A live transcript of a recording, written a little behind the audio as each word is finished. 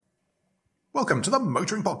Welcome to the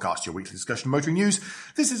Motoring Podcast, your weekly discussion of motoring news.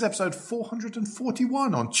 This is episode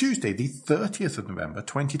 441 on Tuesday, the 30th of November,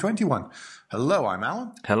 2021. Hello, I'm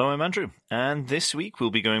Alan. Hello, I'm Andrew. And this week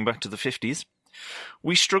we'll be going back to the 50s.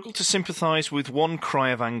 We struggle to sympathise with one cry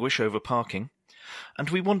of anguish over parking, and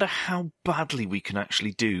we wonder how badly we can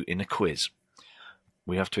actually do in a quiz.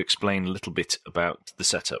 We have to explain a little bit about the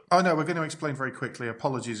setup. Oh no, we're going to explain very quickly.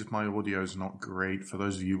 Apologies if my audio is not great. For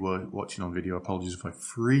those of you who are watching on video, apologies if I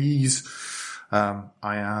freeze. I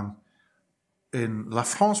am in La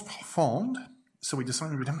France Profonde, so we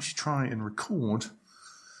decided we'd actually try and record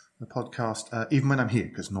the podcast even when I'm here,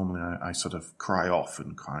 because normally I sort of cry off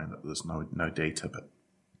and cry that there's no data, but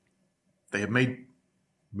they have made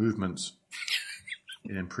movements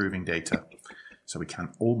in improving data, so we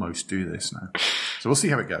can almost do this now. So we'll see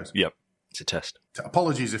how it goes. Yep, it's a test. So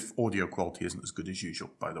apologies if audio quality isn't as good as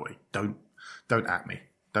usual, by the way. Don't at me.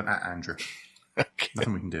 Don't at Andrew. Okay.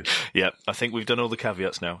 Nothing we can do. Yeah, I think we've done all the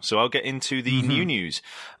caveats now. So I'll get into the new news.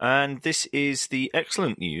 And this is the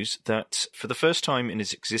excellent news that for the first time in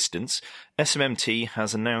its existence, SMMT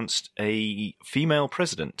has announced a female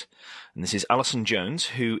president. And this is Alison Jones,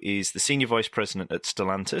 who is the Senior Vice President at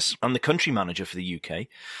Stellantis and the Country Manager for the UK.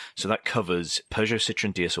 So that covers Peugeot,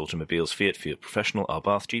 Citroën, DS Automobiles, Fiat Professional,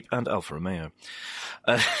 Abarth Jeep and Alfa Romeo.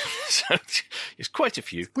 So it's quite a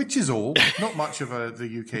few. Which is all. Not much of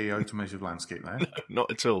the UK automotive landscape there. No,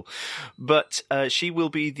 not at all. But she will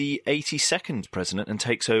be the 82nd president and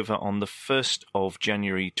takes over on the 1st of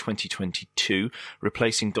January 2022,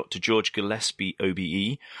 replacing Dr. George Gillespie,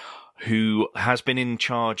 OBE, who has been in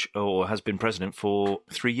charge or has been president for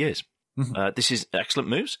 3 years. This is excellent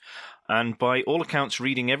news. And by all accounts,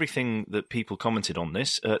 reading everything that people commented on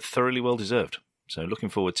this, thoroughly well deserved. So looking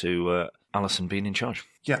forward to Alison being in charge.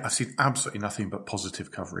 Yeah, I've seen absolutely nothing but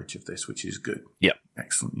positive coverage of this, which is good. Yep.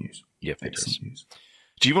 Excellent news. Yep, it Excellent is. news.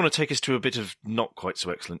 Do you want to take us to a bit of not quite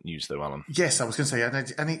so excellent news, though, Alan? Yes, I was going to say,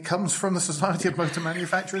 and it comes from the Society of Motor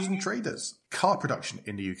Manufacturers and Traders. Car production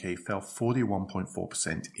in the UK fell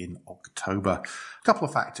 41.4% in October. A couple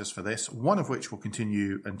of factors for this, one of which will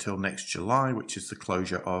continue until next July, which is the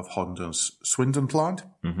closure of Honda's Swindon plant.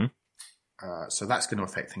 So that's going to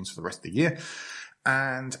affect things for the rest of the year.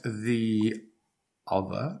 And the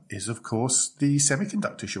other is, of course, the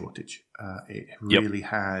semiconductor shortage. It really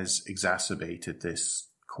has exacerbated this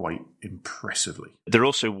quite impressively. They're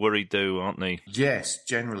also worried, though, aren't they? Yes,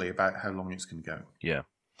 generally about how long it's going to go. Yeah.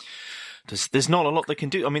 There's not a lot they can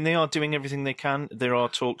do. I mean, they are doing everything they can. There are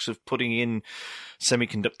talks of putting in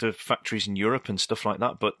semiconductor factories in Europe and stuff like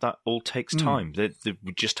that, but that all takes time. They're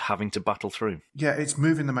just having to battle through. Yeah, it's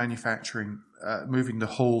moving the manufacturing, moving the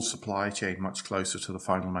whole supply chain much closer to the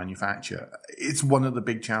final manufacturer. It's one of the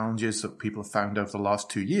big challenges that people have found over the last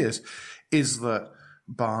 2 years is that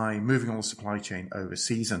by moving all the supply chain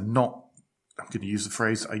overseas and not, I'm going to use the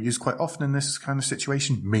phrase I use quite often in this kind of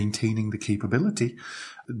situation, maintaining the capability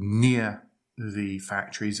near the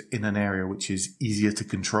factories in an area which is easier to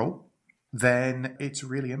control, then it's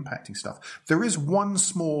really impacting stuff. There is one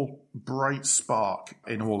small bright spark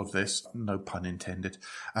in all of this, no pun intended,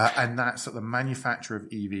 and that's that the manufacture of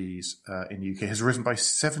EVs in the UK has risen by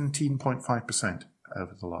 17.5%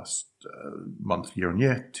 over the last month, year on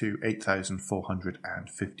year, to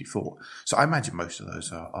 8,454. So I imagine most of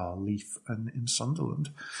those are Leaf and in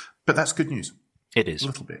Sunderland. But that's good news. It is. A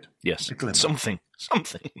little bit. Yes. Something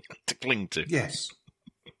to cling to. Yes.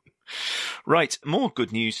 Right, more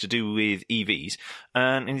good news to do with EVs,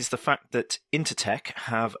 and it's the fact that Intertek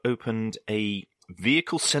have opened a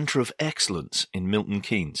vehicle centre of excellence in Milton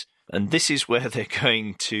Keynes. And this is where they're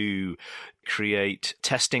going to create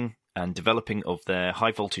testing and developing of their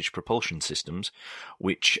high-voltage propulsion systems,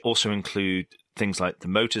 which also include things like the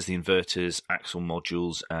motors, the inverters, axle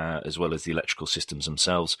modules, as well as the electrical systems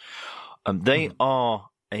themselves. They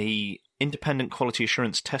are a independent quality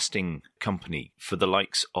assurance testing company for the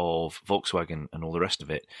likes of Volkswagen and all the rest of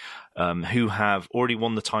it, who have already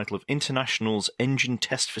won the title of International's Engine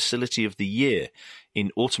Test Facility of the Year in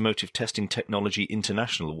Automotive Testing Technology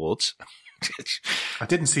International Awards. I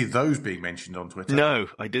didn't see those being mentioned on Twitter. No,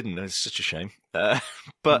 I didn't. It's such a shame.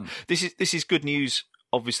 But this is good news,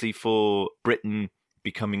 obviously, for Britain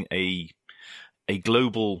becoming a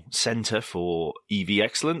global centre for EV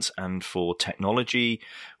excellence and for technology,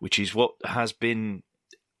 which is what has been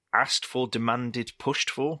asked for, demanded, pushed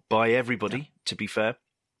for by everybody, to be fair.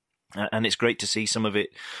 And it's great to see some of it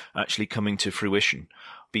actually coming to fruition.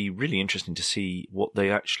 Be really interesting to see what they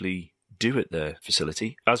actually do at their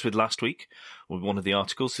facility. As with last week, with one of the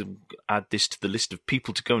articles, to add this to the list of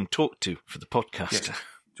people to go and talk to for the podcast. Yeah.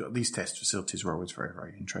 These test facilities are always very,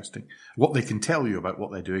 very interesting. What they can tell you about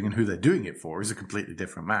what they're doing and who they're doing it for is a completely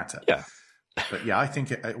different matter. Yeah. But yeah, I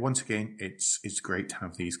think once again, it's great to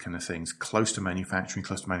have these kind of things close to manufacturing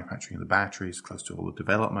of the batteries, close to all the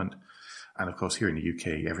development. And of course, here in the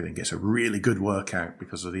UK, everything gets a really good workout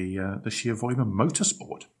because of the sheer volume of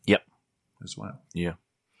motorsport. Yep. As well. Yeah.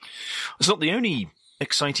 It's not the only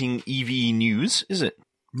exciting EV news, is it?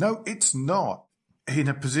 No, it's not. In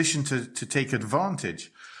a position to take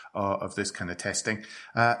advantage of this kind of testing,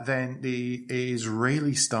 then the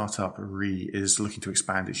Israeli startup RE is looking to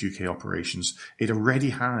expand its UK operations. It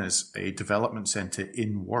already has a development centre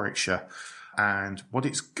in Warwickshire, and what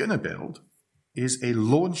it's going to build is a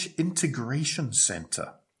launch integration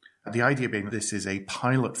centre. The idea being that this is a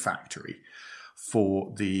pilot factory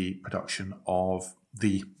for the production of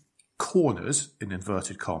the corners, in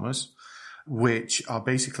inverted commas, which are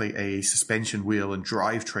basically a suspension wheel and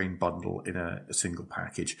drivetrain bundle in a single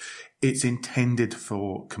package. It's intended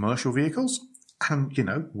for commercial vehicles. And,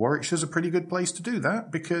 Warwickshire's a pretty good place to do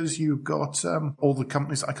that because you've got all the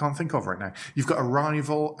companies that I can't think of right now. You've got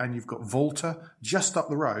Arrival and you've got Volta just up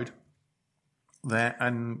the road there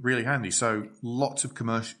and really handy. So lots of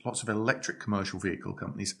electric commercial vehicle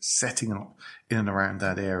companies setting up in and around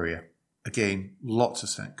that area. Again, lots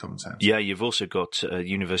of common sense. Yeah, you've also got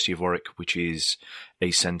University of Warwick, which is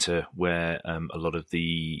a centre where a lot of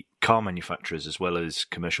the car manufacturers, as well as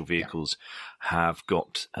commercial vehicles, have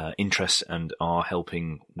got interests and are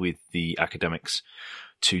helping with the academics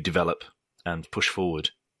to develop and push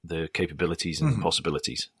forward the capabilities and the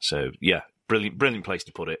possibilities. So, yeah, brilliant place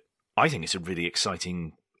to put it. I think it's a really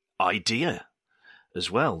exciting idea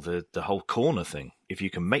as well, the whole corner thing, if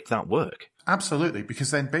you can make that work. Absolutely, because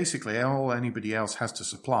then basically all anybody else has to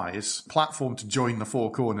supply is a platform to join the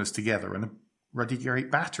four corners together and a ready-to-rate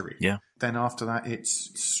battery. Yeah. Then after that,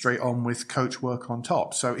 it's straight on with coach work on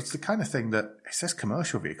top. So it's the kind of thing that, it says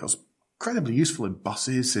commercial vehicles, incredibly useful in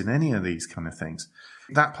buses, in any of these kind of things.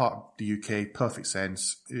 That part of the UK, perfect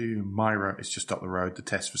sense. Myra is just up the road, the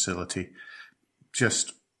test facility.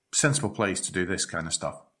 Just sensible place to do this kind of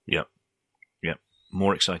stuff. Yep.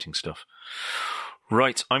 More exciting stuff.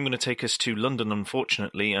 Right, I'm going to take us to London,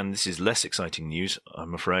 unfortunately, and this is less exciting news,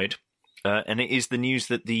 I'm afraid. And it is the news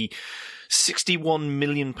that the £61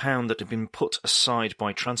 million that had been put aside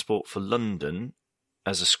by Transport for London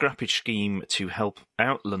as a scrappage scheme to help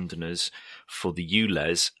out Londoners for the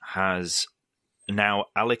ULEZ has now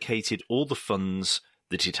allocated all the funds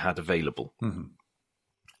that it had available,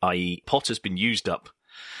 i.e. pot has been used up.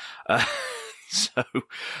 So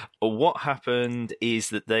what happened is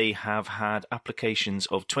that they have had applications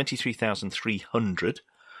of 23,300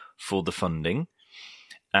 for the funding,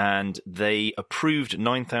 and they approved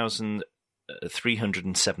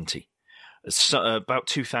 9,370. So about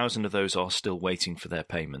 2,000 of those are still waiting for their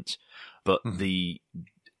payments. But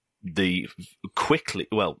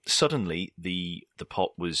suddenly the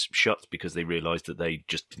pot was shut because they realised that they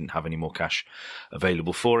just didn't have any more cash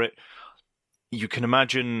available for it. You can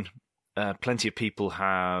imagine plenty of people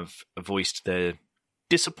have voiced their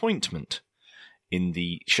disappointment in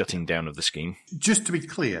the shutting down of the scheme. Just to be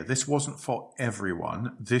clear, this wasn't for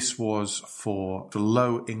everyone. This was for the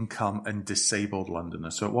low-income and disabled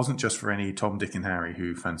Londoners. So it wasn't just for any Tom, Dick and Harry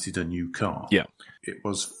who fancied a new car. Yeah. It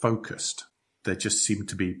was focused. There just seemed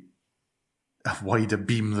to be a wider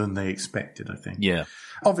beam than they expected, I think. Yeah.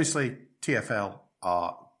 Obviously, TfL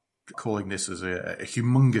are calling this as a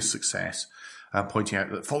humongous success, pointing out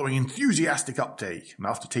that following enthusiastic uptake and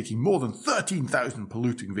after taking more than 13,000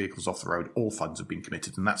 polluting vehicles off the road, all funds have been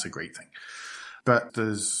committed, and that's a great thing. But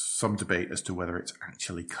there's some debate as to whether it's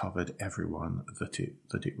actually covered everyone that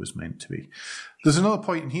it was meant to be. There's another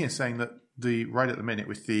point in here saying that right at the minute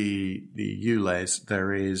with the ULEZ,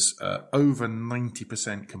 there is over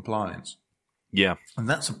 90% compliance. Yeah. And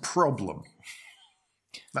that's a problem.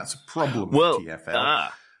 That's a problem for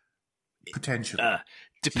TfL. Potentially.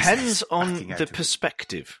 Depends on the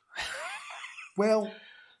perspective. Well,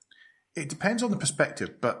 it depends on the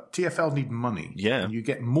perspective, but TfL need money. Yeah. And you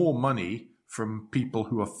get more money from people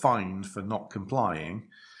who are fined for not complying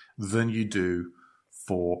than you do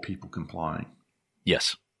for people complying.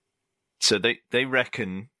 Yes. So they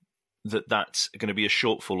reckon that that's going to be a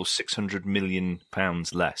shortfall of £600 million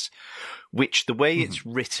less, which the way it's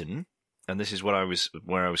written, and this is where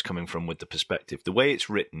I was coming from with the perspective, the way it's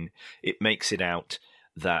written, it makes it out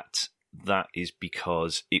that is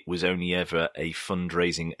because it was only ever a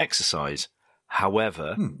fundraising exercise.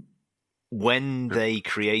 However, when they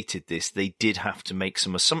created this, they did have to make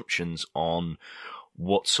some assumptions on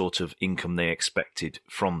what sort of income they expected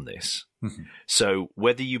from this. So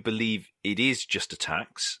whether you believe it is just a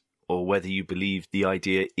tax or whether you believe the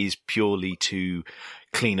idea is purely to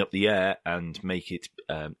clean up the air and make it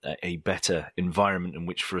a better environment in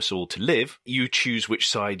which for us all to live, you choose which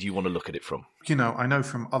side you want to look at it from. I know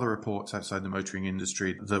from other reports outside the motoring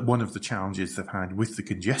industry that one of the challenges they've had with the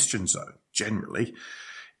congestion zone generally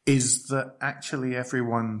is that actually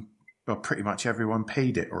pretty much everyone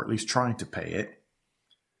paid it, or at least tried to pay it.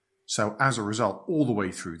 So as a result, all the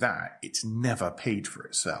way through that, it's never paid for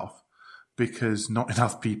itself because not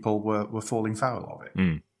enough people were falling foul of it.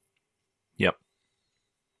 Mm. Yep.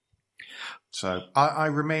 So I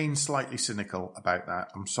remain slightly cynical about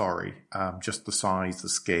that. I'm sorry. Just the size, the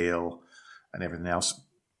scale, and everything else.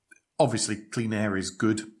 Obviously, clean air is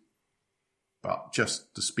good, but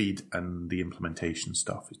just the speed and the implementation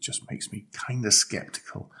stuff, it just makes me kind of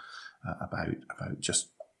skeptical about just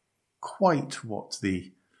quite what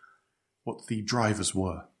the drivers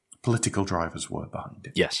were, political drivers were behind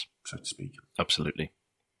it. Yes, so to speak. Absolutely.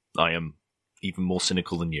 I am even more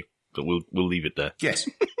cynical than you, but we'll leave it there. Yes.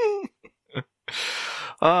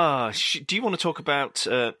 Do you want to talk about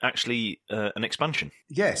an expansion?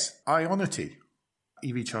 Yes, Ionity,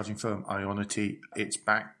 EV charging firm Ionity. It's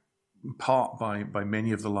backed in part by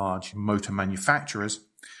many of the large motor manufacturers.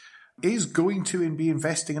 Is going to be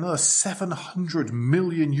investing another 700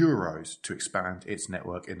 million euros to expand its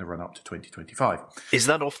network in the run-up to 2025. Is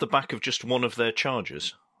that off the back of just one of their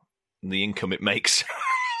chargers? The income it makes?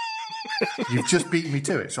 You've just beaten me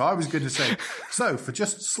to it. So I was going to say, for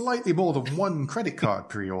just slightly more than one credit card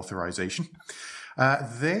pre-authorization,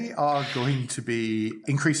 they are going to be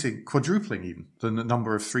quadrupling even, the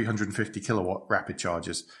number of 350 kilowatt rapid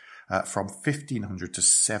chargers from 1,500 to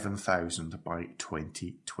 7,000 by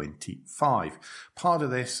 2025. Part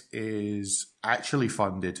of this is actually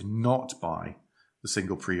funded not by the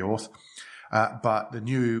single pre-auth, but the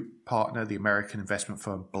new partner, the American investment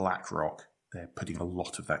firm BlackRock. They're putting a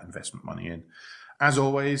lot of that investment money in. As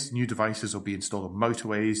always, new devices will be installed on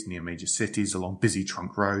motorways near major cities along busy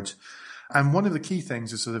trunk roads. And one of the key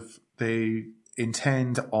things is they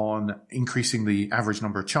intend on increasing the average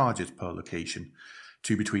number of charges per location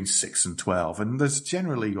to between 6 and 12. And there's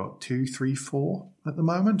generally 2, 3, 4 at the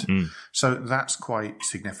moment. So that's quite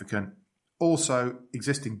significant. Also,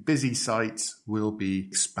 existing busy sites will be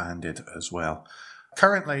expanded as well.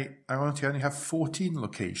 Currently, I only have 14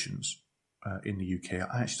 locations in the UK.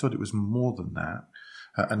 I actually thought it was more than that.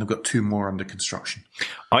 And they've got 2 more under construction.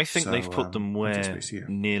 I think they've put them where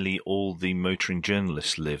nearly all the motoring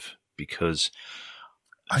journalists live, because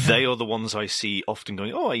they are the ones I see often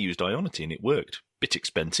going, I used Ionity and it worked. Bit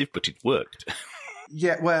expensive, but it worked.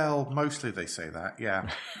 Yeah, well, mostly they say that,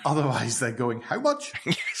 yeah. Otherwise, they're going, how much?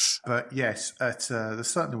 Yes. But yes, there's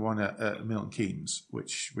certainly one at Milton Keynes,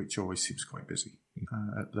 which always seems quite busy.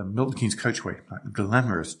 At the Milton Keynes Coachway, like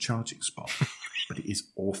glamorous charging spot. But it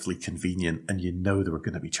is awfully convenient, and you know there are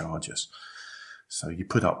going to be chargers. So you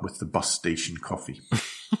put up with the bus station coffee.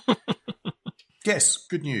 Yes,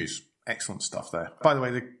 good news. Excellent stuff there. By the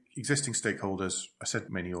way, the existing stakeholders, I said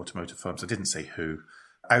many automotive firms, I didn't say who.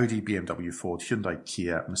 Audi, BMW, Ford, Hyundai,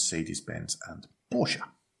 Kia, Mercedes-Benz, and Porsche.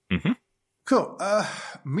 Mm-hmm. Cool.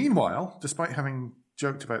 Meanwhile, despite having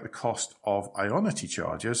joked about the cost of Ionity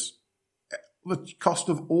chargers, the cost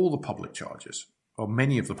of all the public chargers, or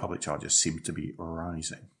many of the public chargers, seem to be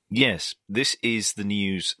rising. Yes, this is the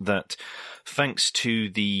news that thanks to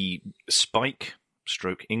the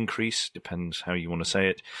increase, depends how you want to say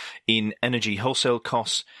it, in energy wholesale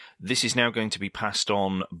costs, this is now going to be passed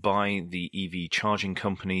on by the EV charging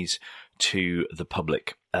companies to the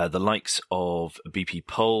public. The likes of BP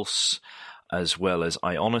Pulse, as well as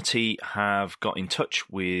Ionity, have got in touch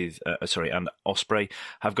with, and Osprey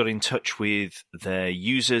have got in touch with their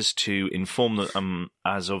users to inform them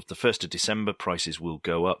as of the 1st of December, prices will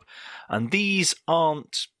go up. And these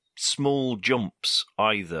aren't small jumps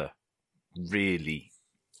either, really.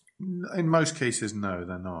 In most cases, no,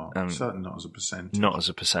 they're not. Certainly not as a percentage. Not as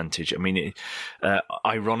a percentage. I mean,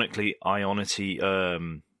 ironically, Ionity,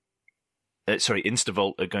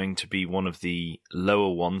 Instavolt are going to be one of the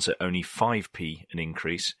lower ones at only 5p an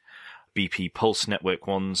increase. BP Pulse Network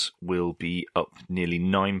ones will be up nearly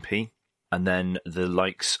 9p. And then the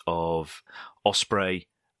likes of Osprey,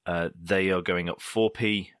 they are going up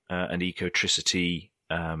 4p, and Ecotricity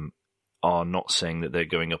are not saying that they're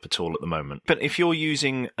going up at all at the moment. But if you're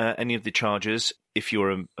using any of the chargers, if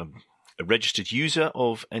you're a registered user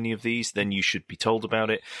of any of these, then you should be told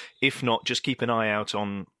about it. If not, just keep an eye out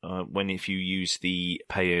on if you use the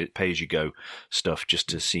pay-as-you-go stuff, just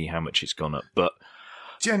to see how much it's gone up. But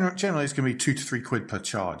generally, it's going to be 2 to 3 quid per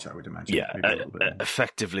charge, I would imagine. Yeah,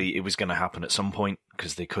 effectively, it was going to happen at some point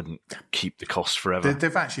because they couldn't keep the cost forever.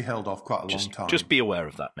 They've actually held off quite a long time. Just be aware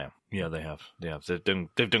of that now. Yeah, they have. They've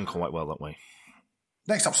done quite well that way.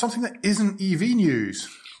 Next up, something that isn't EV news.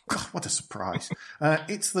 God, what a surprise.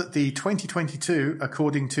 It's that the 2022,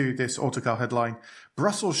 according to this Autocar headline,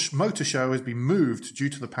 Brussels Motor Show has been moved due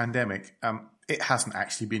to the pandemic. It hasn't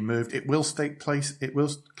actually been moved. It will take place. It will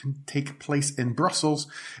take place in Brussels.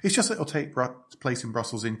 It's just that it'll take place in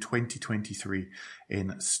Brussels in 2023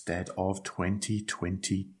 instead of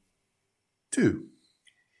 2022.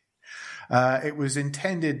 It was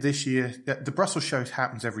intended this year. The Brussels show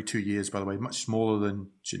happens every 2 years, by the way, much smaller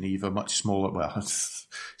than Geneva, much smaller. Well, it's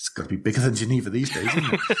got to be bigger than Geneva these days,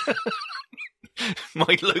 isn't it?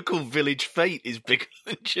 My local village fete is bigger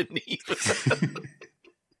than Geneva.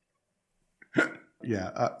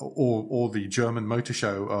 Yeah, or the German motor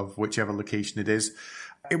show of whichever location it is.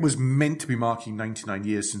 It was meant to be marking 99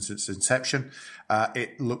 years since its inception.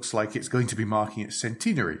 It looks like it's going to be marking its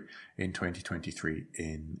centenary in 2023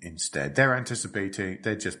 instead. They're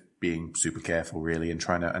just being super careful really and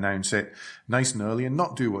trying to announce it nice and early and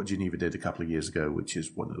not do what Geneva did a couple of years ago, which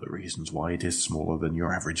is one of the reasons why it is smaller than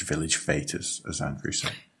your average village fete, as Andrew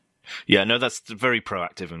said. Yeah, no, that's very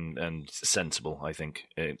proactive and sensible, I think,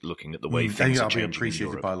 looking at the way things are changing appreciated in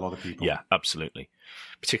Europe. by a lot of people. Yeah, absolutely.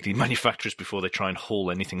 Particularly manufacturers before they try and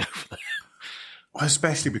haul anything over there. Well,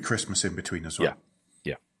 especially with Christmas in between as well.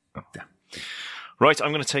 Yeah. Right,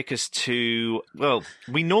 I'm going to take us to, well,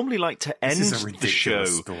 we normally like to end the show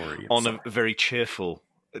on a very cheerful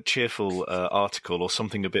article or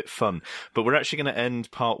something a bit fun. But we're actually going to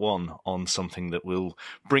end part one on something that will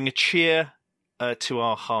bring a cheer to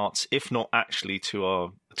our hearts, if not actually to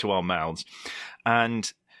our mouths.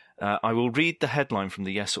 And I will read the headline from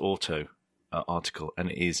the Yes Auto article,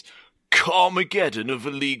 and it is, "Carmageddon of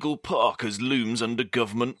illegal parkers looms under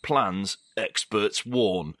government plans, experts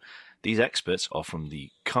warn." These experts are from the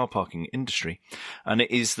car parking industry, and it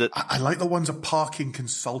is that... I like the one's a parking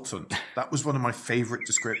consultant. That was one of my favourite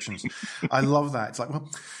descriptions. I love that. It's like, well,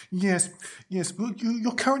 yes, well,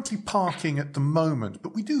 you're currently parking at the moment,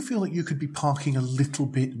 but we do feel that you could be parking a little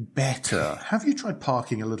bit better. Have you tried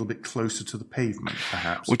parking a little bit closer to the pavement,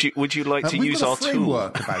 perhaps? Would you like to use our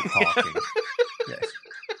framework about parking? Yes.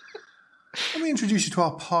 Let me introduce you to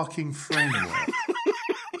our parking framework.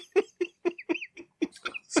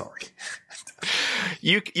 Sorry.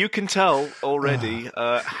 You can tell already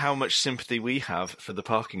how much sympathy we have for the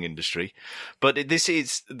parking industry, but this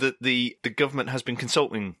is that the government has been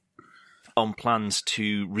consulting on plans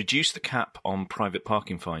to reduce the cap on private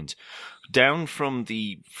parking fines down from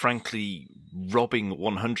the frankly robbing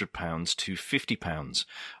 £100 to £50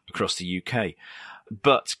 across the UK.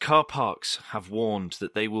 But car parks have warned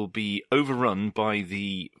that they will be overrun by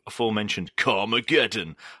the aforementioned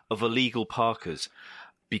Carmageddon of illegal parkers.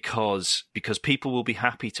 Because people will be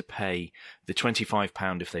happy to pay the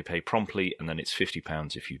 £25 if they pay promptly, and then it's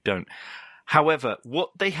 £50 if you don't. However,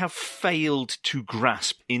 what they have failed to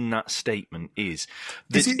grasp in that statement is...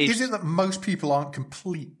 Is it that most people aren't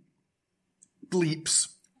complete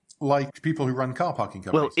bleeps like people who run car parking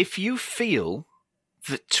companies? Well, if you feel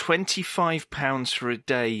that £25 for a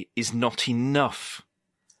day is not enough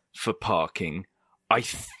for parking... I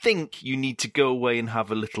think you need to go away and have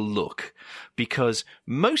a little look, because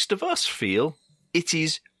most of us feel it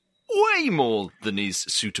is way more than is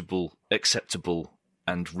suitable, acceptable,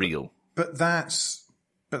 and real. But that's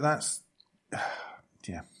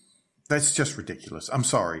just ridiculous. I'm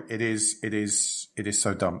sorry. It is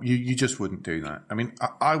so dumb. You just wouldn't do that. I mean,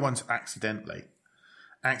 I once accidentally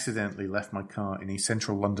left my car in a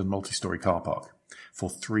central London multi-story car park for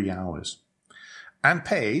 3 hours and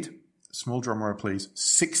paid, small drum roll please,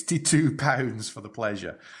 £62 for the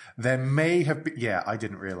pleasure. There may have been, I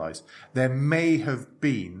didn't realise, there may have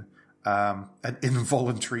been an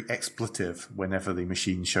involuntary expletive whenever the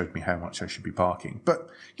machine showed me how much I should be parking. But,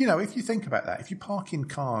 if you think about that, if you park in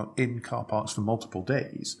car parks for multiple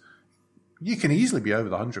days, you can easily be over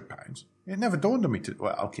the £100. It never dawned on me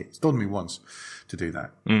it's dawned on me once to do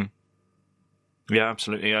that. Mm. Yeah,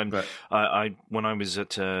 absolutely. I when I was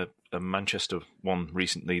at a Manchester one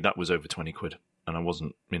recently, that was over 20 quid, and I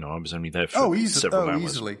wasn't, I was only there for several hours.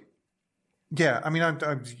 Easily. Yeah, I mean,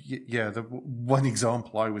 the one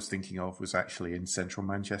example I was thinking of was actually in central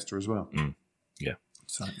Manchester as well. Mm. Yeah.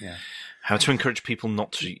 So, yeah. How to encourage people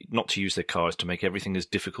not to use their cars, to make everything as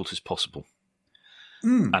difficult as possible.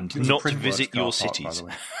 And not to visit your cities.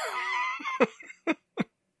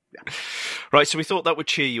 Right, so we thought that would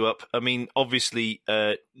cheer you up. I mean, obviously,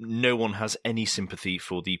 no one has any sympathy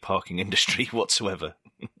for the parking industry whatsoever.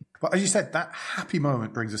 Well, as you said, that happy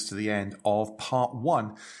moment brings us to the end of part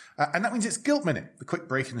 1. And that means it's Guilt Minute, the quick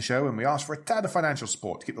break in the show, and we ask for a tad of financial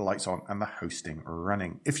support to keep the lights on and the hosting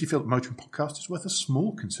running. If you feel that Motoring Podcast is worth a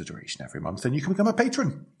small consideration every month, then you can become a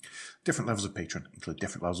patron. Different levels of patron include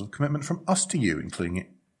different levels of commitment from us to you, including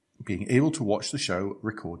it being able to watch the show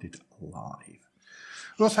recorded live.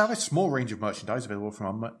 We also have a small range of merchandise available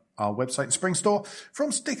from our website and Spring Store,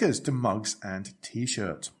 from stickers to mugs and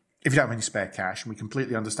T-shirts. If you don't have any spare cash, and we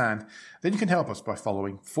completely understand, then you can help us by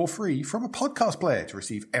following for free from a podcast player to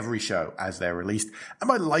receive every show as they're released, and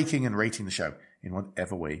by liking and rating the show in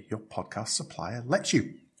whatever way your podcast supplier lets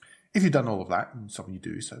you. If you've done all of that, and some of you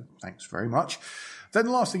do, so thanks very much, then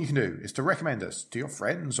the last thing you can do is to recommend us to your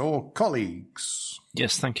friends or colleagues.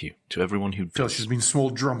 Yes, thank you to everyone who Phil, there's been a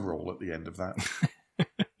small drum roll at the end of that.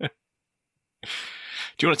 Do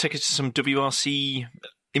you want to take us to some WRC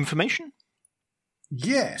information?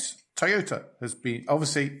 Yes. Toyota has been,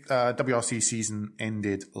 obviously, WRC season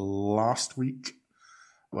ended last week.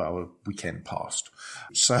 Well, a weekend passed.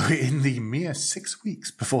 So in the mere 6 weeks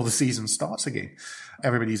before the season starts again,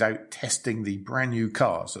 everybody's out testing the brand new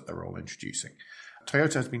cars that they're all introducing.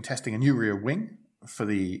 Toyota has been testing a new rear wing for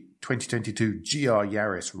the 2022 GR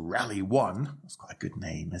Yaris Rally 1. That's quite a good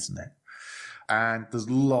name, isn't it? And there's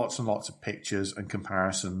lots and lots of pictures and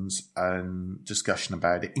comparisons and discussion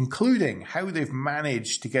about it, including how they've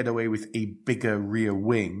managed to get away with a bigger rear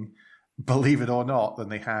wing, believe it or not, than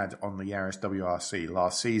they had on the Yaris WRC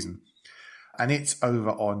last season. And it's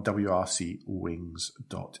over on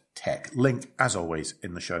wrcwings.tech. Link, as always,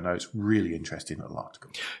 in the show notes. Really interesting little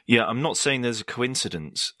article. Yeah, I'm not saying there's a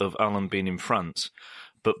coincidence of Alan being in France,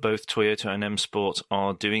 but both Toyota and M Sport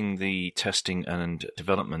are doing the testing and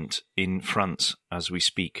development in France as we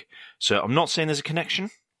speak. So I'm not saying there's a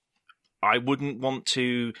connection. I wouldn't want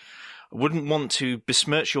to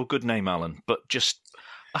besmirch your good name, Alan, but just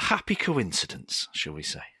a happy coincidence, shall we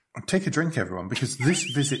say. Take a drink, everyone, because this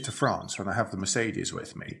visit to France, when I have the Mercedes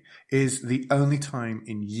with me, is the only time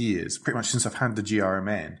in years, pretty much since I've had the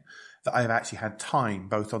GRMN, that I have actually had time,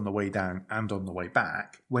 both on the way down and on the way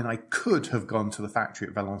back, when I could have gone to the factory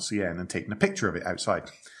at Valenciennes and taken a picture of it outside.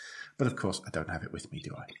 But of course, I don't have it with me,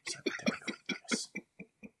 do I? So yes.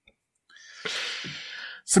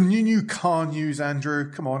 Some new car news,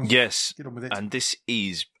 Andrew. Come on. Yes. Get on with it. And this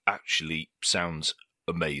sounds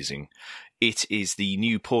amazing. It is the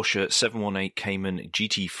new Porsche 718 Cayman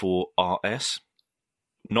GT4 RS.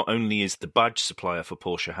 Not only is the badge supplier for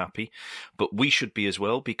Porsche happy, but we should be as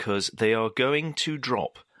well, because they are going to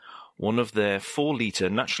drop one of their 4-litre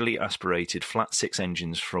naturally aspirated flat 6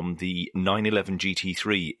 engines from the 911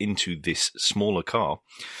 GT3 into this smaller car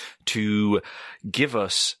to give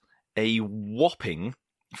us a whopping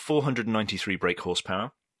 493 brake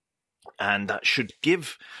horsepower. And that should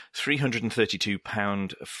give 332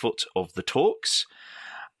 pound-foot of the torques.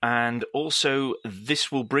 And also,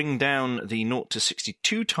 this will bring down the 0 to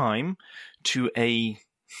 62 time to a,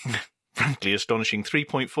 frankly, astonishing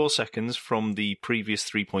 3.4 seconds from the previous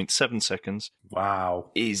 3.7 seconds. Wow.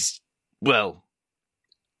 It's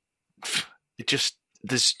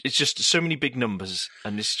just so many big numbers,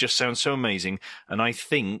 and this just sounds so amazing. And I'm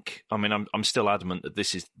still adamant that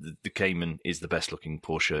this is the Cayman is the best looking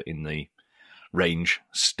Porsche in the range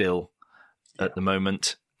still at the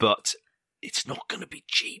moment, but it's not going to be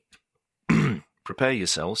cheap. Prepare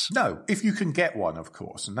yourselves. No, if you can get one, of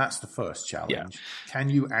course, and that's the first challenge. Yeah. Can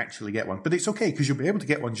you actually get one? But it's okay, because you'll be able to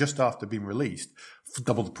get one just after being released for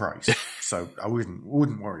double the price. So I wouldn't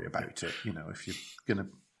worry about it, if you're going to...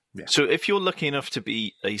 Yeah. So if you're lucky enough to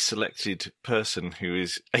be a selected person who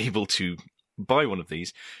is able to buy one of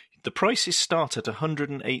these, the prices start at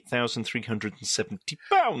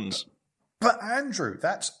 £108,370. But Andrew,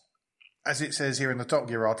 that's, as it says here in the Top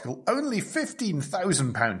Gear article, only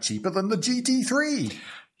 £15,000 cheaper than the GT3.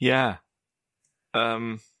 Yeah.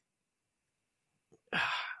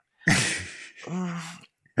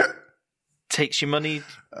 Takes your money,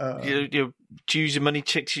 you choose your money,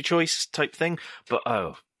 takes your choice type thing. But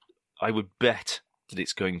I would bet that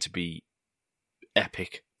it's going to be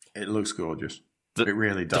epic. It looks gorgeous. It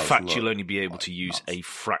really does. The fact you'll only be able to use a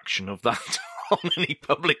fraction of that on any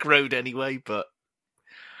public road anyway, but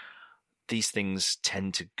these things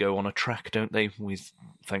tend to go on a track, don't they,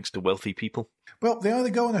 thanks to wealthy people? Well, they either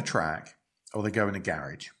go on a track or they go in a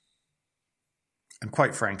garage. And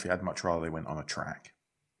quite frankly, I'd much rather they went on a track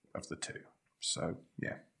of the two. So,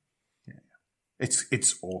 yeah.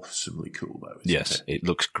 It's awesomely cool, though. Yes, it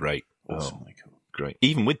looks great. Awesomely cool. Great.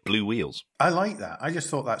 Even with blue wheels. I like that. I just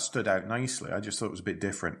thought that stood out nicely. I just thought it was a bit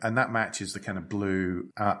different. And that matches the kind of blue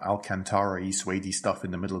Alcantara-y, suede-y stuff in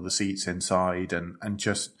the middle of the seats inside. And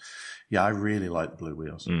just, Yeah, I really like the blue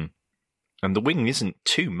wheels. And the wing isn't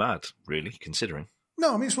too mad, really, considering.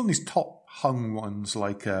 No, I mean, it's one of these top hung ones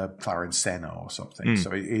like a McLaren Senna or something.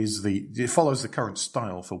 So it follows the current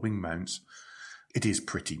style for wing mounts. It is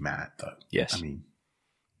pretty mad, though. Yes. I mean,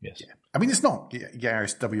 yes. Yeah. I mean, it's not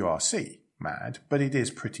Yaris WRC mad, but it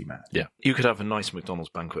is pretty mad. Yeah. You could have a nice McDonald's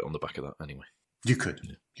banquet on the back of that anyway. You could.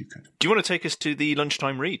 You could. Do you want to take us to the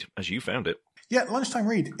lunchtime read, as you found it? Yeah, lunchtime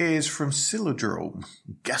read is from Silodrome,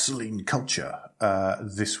 Gasoline Culture,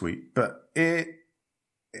 this week. But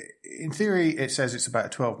in theory, it says it's about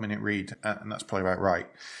a 12-minute read, and that's probably about right.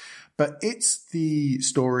 But it's the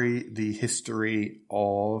story, the history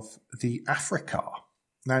of the Africar.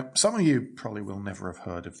 Now, some of you probably will never have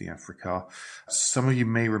heard of the Africar. Some of you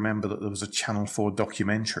may remember that there was a Channel 4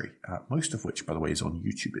 documentary, most of which, by the way, is on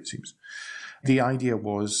YouTube, it seems. The idea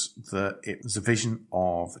was that it was a vision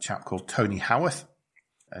of a chap called Tony Howarth,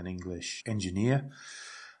 an English engineer.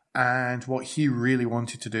 And what he really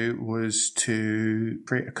wanted to do was to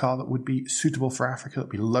create a car that would be suitable for Africa, that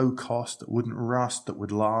would be low cost, that wouldn't rust, that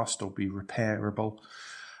would last or be repairable.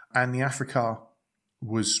 And the Africar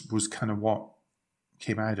was kind of what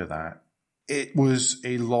came out of that. It was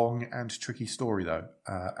a long and tricky story, though.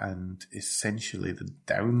 And essentially the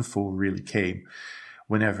downfall really came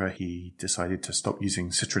whenever he decided to stop using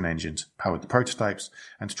Citroën engines, powered the prototypes,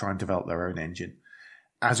 and to try and develop their own engine.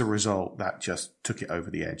 As a result, that just took it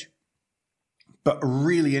over the edge. But a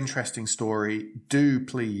really interesting story. Do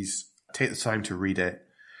please take the time to read it.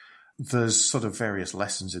 There's sort of various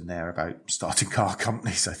lessons in there about starting car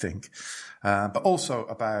companies, I think, but also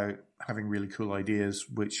about having really cool ideas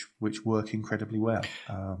which work incredibly well.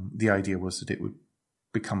 The idea was that it would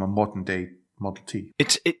become a modern-day Model T.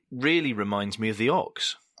 It really reminds me of the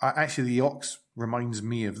Ox. Actually, the Ox reminds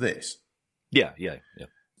me of this. Yeah.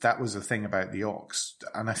 That was the thing about the Ox,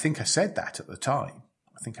 and I think I said that at the time.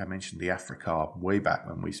 I think I mentioned the Africar way back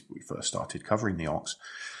when we first started covering the Ox.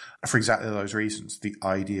 For exactly those reasons. The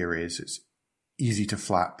idea is it's easy to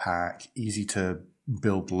flat pack, easy to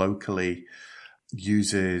build locally,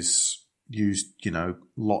 used,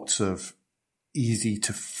 lots of easy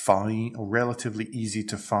to find or relatively easy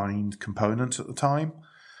to find components at the time,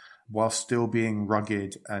 while still being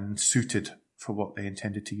rugged and suited for what they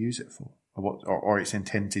intended to use it for. Or its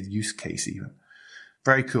intended use case even.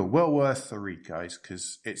 Very cool. Well worth the read, guys,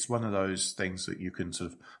 because it's one of those things that you can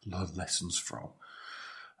sort of learn lessons from.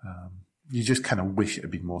 You just kind of wish it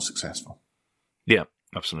had been more successful. Yeah,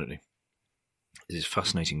 absolutely. It is a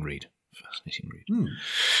fascinating read.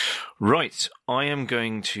 Right, I am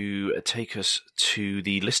going to take us to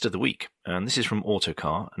the list of the week, and this is from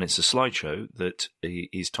Autocar, and it's a slideshow that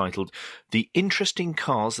is titled "The Interesting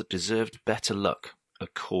Cars That Deserved Better Luck,"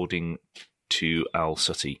 according to Al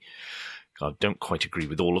Sutty. I don't quite agree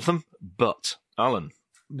with all of them, but, Alan.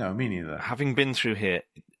 No, me neither. Having been through here,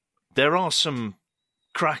 there are some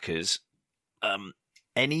crackers.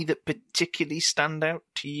 Any that particularly stand out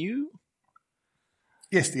to you?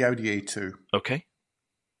 Yes, the Audi A2. Okay.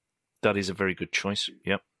 That is a very good choice,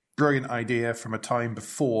 yep. Brilliant idea from a time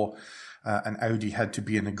before an Audi had to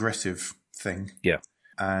be an aggressive thing. Yeah.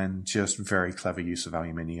 And just very clever use of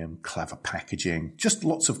aluminium, clever packaging, just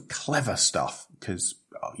lots of clever stuff, because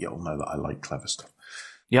you all know that I like clever stuff.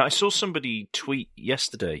 Yeah, I saw somebody tweet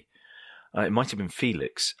yesterday, it might have been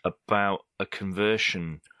Felix, about a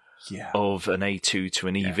conversion of an A2 to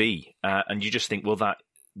an EV. And you just think, well, that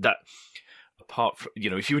apart from,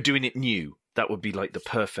 if you were doing it new, that would be like the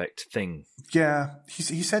perfect thing. Yeah,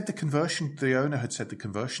 he said the owner had said the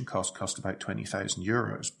conversion cost about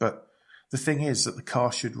 €20,000, but the thing is that the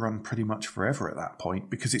car should run pretty much forever at that point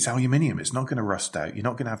because it's aluminium. It's not going to rust out. You're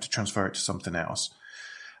not going to have to transfer it to something else.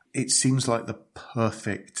 It seems like the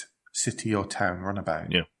perfect city or town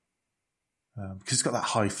runabout. Yeah. Because it's got that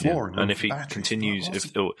high floor. Yeah. And if he continues,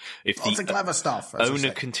 if the clever stuff,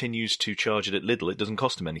 owner continues to charge it at Lidl, it doesn't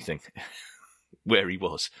cost him anything. Where he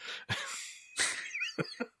was.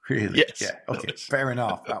 Really? Yes. Yeah. Okay. Fair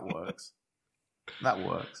enough. That works.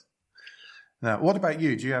 Now, what about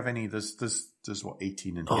you? Do you have any? There's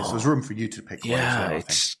 18 in here, so there's room for you to pick one as well, I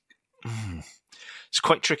think. It's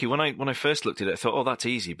quite tricky. When I first looked at it, I thought, that's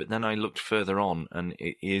easy. But then I looked further on, and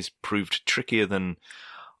it is proved trickier than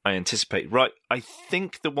I anticipated. Right, I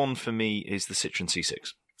think the one for me is the Citroën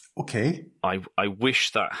C6. Okay. I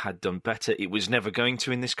wish that had done better. It was never going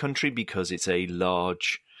to in this country because it's a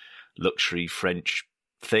large luxury French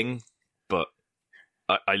thing. But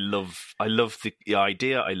I love the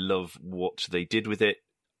idea. I love what they did with it.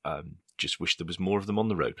 Just wish there was more of them on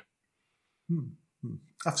the road.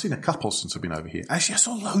 I've seen a couple since I've been over here. Actually, I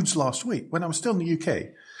saw loads last week. When I was still in the UK,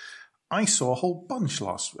 I saw a whole bunch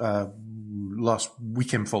last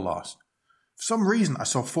weekend before last. For some reason, I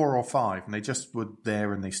saw 4 or 5, and they just were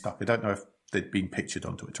there and they stuck. I don't know if they'd been pictured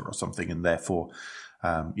on Twitter or something, and therefore,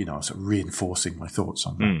 I was sort of reinforcing my thoughts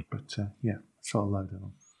on that. But I saw a load of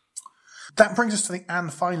them. That brings us to the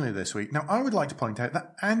and finally this week. Now, I would like to point out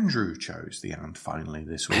that Andrew chose the and finally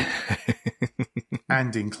this week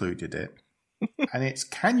and included it. And it's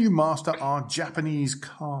Can You Master Our Japanese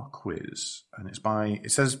Car Quiz? And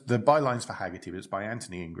it says the byline's for Haggerty, but it's by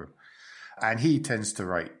Anthony Ingram. And he tends to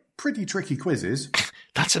write pretty tricky quizzes.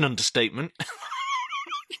 That's an understatement.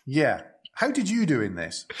 Yeah. How did you do in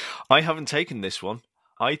this? I haven't taken this one.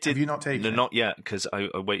 I did. Have you not taken it? No, not yet, because I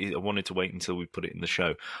waited. I wanted to wait until we put it in the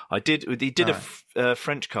show. I did. He did a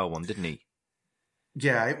French car one, didn't he?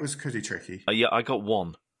 Yeah, it was pretty tricky. Yeah, I got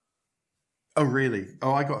one. Oh, really?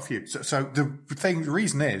 Oh, I got a few. So the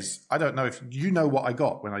reason is, I don't know if you know what I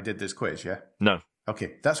got when I did this quiz, yeah? No.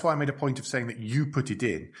 Okay, that's why I made a point of saying that you put it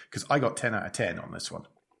in, because I got 10 out of 10 on this one.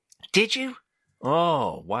 Did you?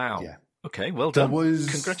 Oh, wow. Yeah. Okay, well done.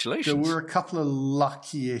 Congratulations. There were a couple of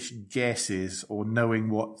lucky-ish guesses or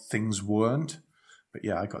knowing what things weren't. But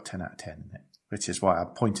yeah, I got 10 out of 10 in it, which is why I'm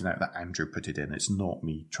pointing out that Andrew put it in. It's not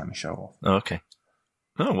me trying to show off. Oh, okay.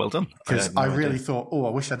 Oh, well done. Because I really thought,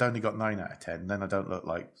 I wish I'd only got 9 out of 10. Then I don't look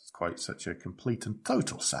like quite such a complete and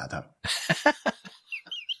total saddo.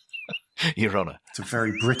 Your Honour. It's a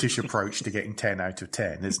very British approach to getting 10 out of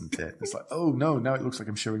 10, isn't it? It's like, oh no, now it looks like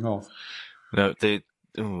I'm showing off. No,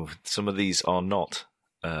 some of these are not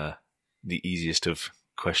the easiest of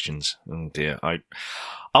questions. Oh dear.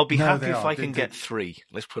 I'll be happy if I can get 3.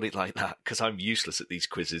 Let's put it like that, because I'm useless at these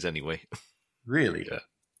quizzes anyway. Really? Yeah.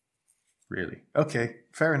 Really? Okay,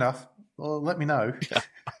 fair enough. Well, let me know. Yeah.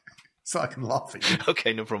 So I can laugh at you.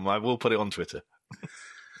 Okay, no problem. I will put it on Twitter.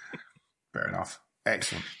 Fair enough.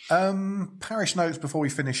 Excellent. Parish notes before we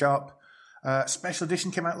finish up. Special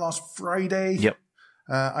edition came out last Friday. Yep.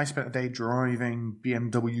 I spent a day driving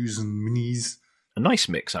BMWs and Minis. A nice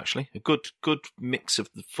mix, actually. A good mix of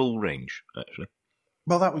the full range, actually.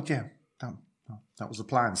 Well, that was that was the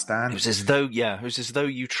plan, Stan. It was as though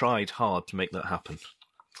you tried hard to make that happen.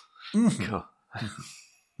 Mm-hmm.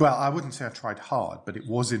 Well, I wouldn't say I tried hard, but it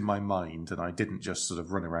was in my mind, and I didn't just sort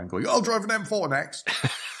of run around going, I'll drive an M4 next,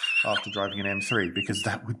 after driving an M3, because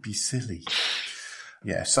that would be silly.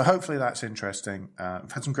 Yeah, so hopefully that's interesting.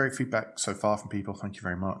 I've had some great feedback so far from people. Thank you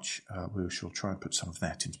very much. We shall try and put some of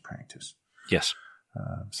that into practice. Yes.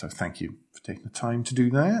 So thank you for taking the time to do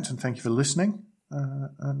that, and thank you for listening.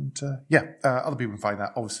 Other people can find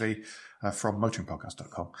that, obviously, from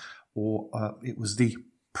motoringpodcast.com, or it was the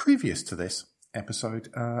previous to this episode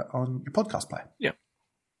on your podcast player. Yeah.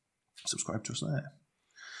 Subscribe to us there.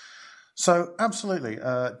 So, absolutely,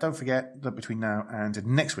 don't forget that between now and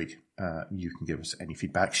next week, you can give us any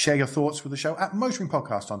feedback. Share your thoughts with the show at Motoring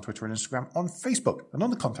Podcast on Twitter and Instagram, on Facebook, and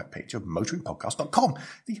on the contact page of motoringpodcast.com,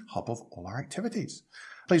 the hub of all our activities.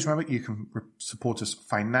 Please remember you can support us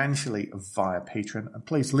financially via Patreon, and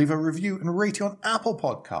please leave a review and rating on Apple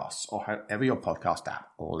Podcasts or however your podcast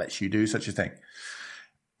app lets you do such a thing.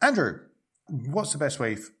 Andrew, what's the best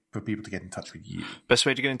way for people to get in touch with you? Best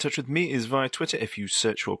way to get in touch with me is via Twitter. If you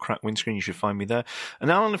search for Crack Windscreen, you should find me there. And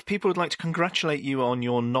Alan, if people would like to congratulate you on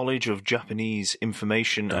your knowledge of Japanese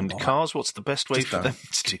information and cars, what's the best way for them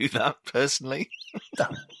to do that, personally?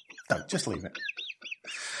 Don't, just leave it.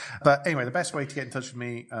 But anyway, the best way to get in touch with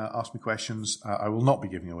me, ask me questions. I will not be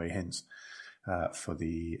giving away hints for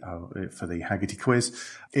the Haggerty quiz.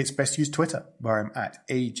 It's best to use Twitter, where I'm at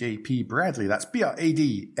AJP Bradley. That's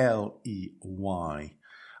BRADLEY.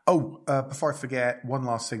 Oh, before I forget, one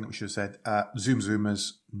last thing that we should have said. Zoom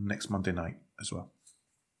Zoomers next Monday night as well.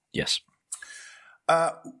 Yes.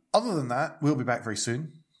 Other than that, we'll be back very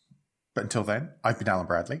soon. But until then, I've been Alan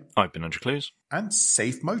Bradley. I've been Andrew Clues. And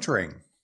safe motoring.